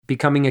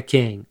Becoming a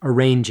King,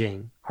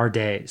 arranging our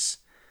days.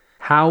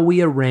 How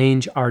we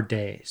arrange our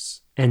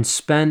days and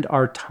spend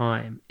our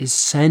time is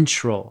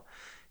central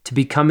to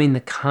becoming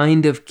the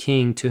kind of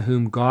king to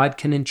whom God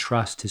can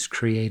entrust his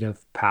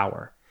creative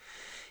power.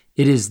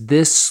 It is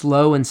this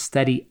slow and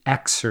steady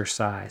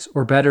exercise,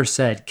 or better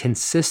said,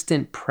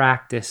 consistent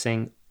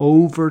practicing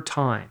over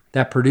time,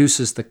 that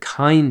produces the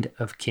kind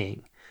of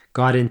king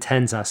God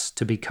intends us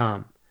to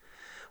become.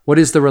 What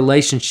is the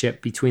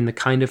relationship between the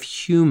kind of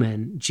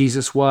human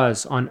Jesus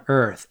was on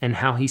earth and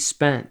how he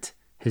spent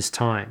his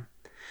time?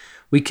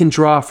 We can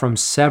draw from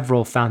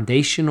several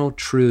foundational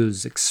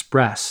truths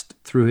expressed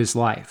through his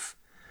life.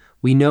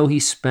 We know he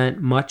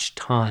spent much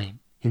time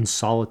in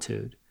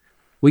solitude.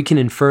 We can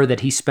infer that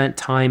he spent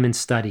time in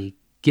study,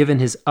 given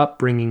his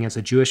upbringing as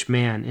a Jewish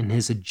man and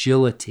his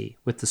agility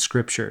with the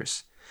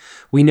scriptures.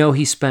 We know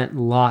he spent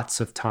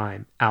lots of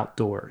time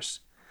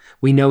outdoors.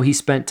 We know he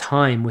spent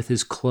time with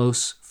his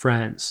close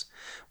friends.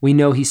 We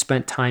know he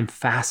spent time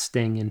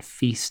fasting and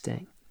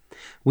feasting.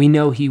 We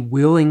know he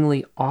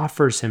willingly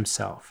offers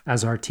himself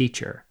as our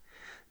teacher.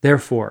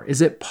 Therefore,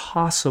 is it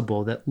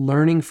possible that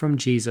learning from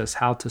Jesus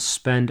how to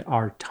spend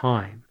our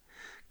time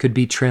could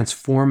be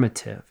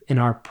transformative in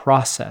our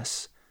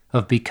process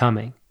of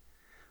becoming?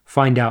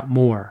 Find out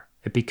more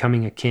at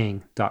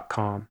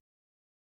becomingaking.com.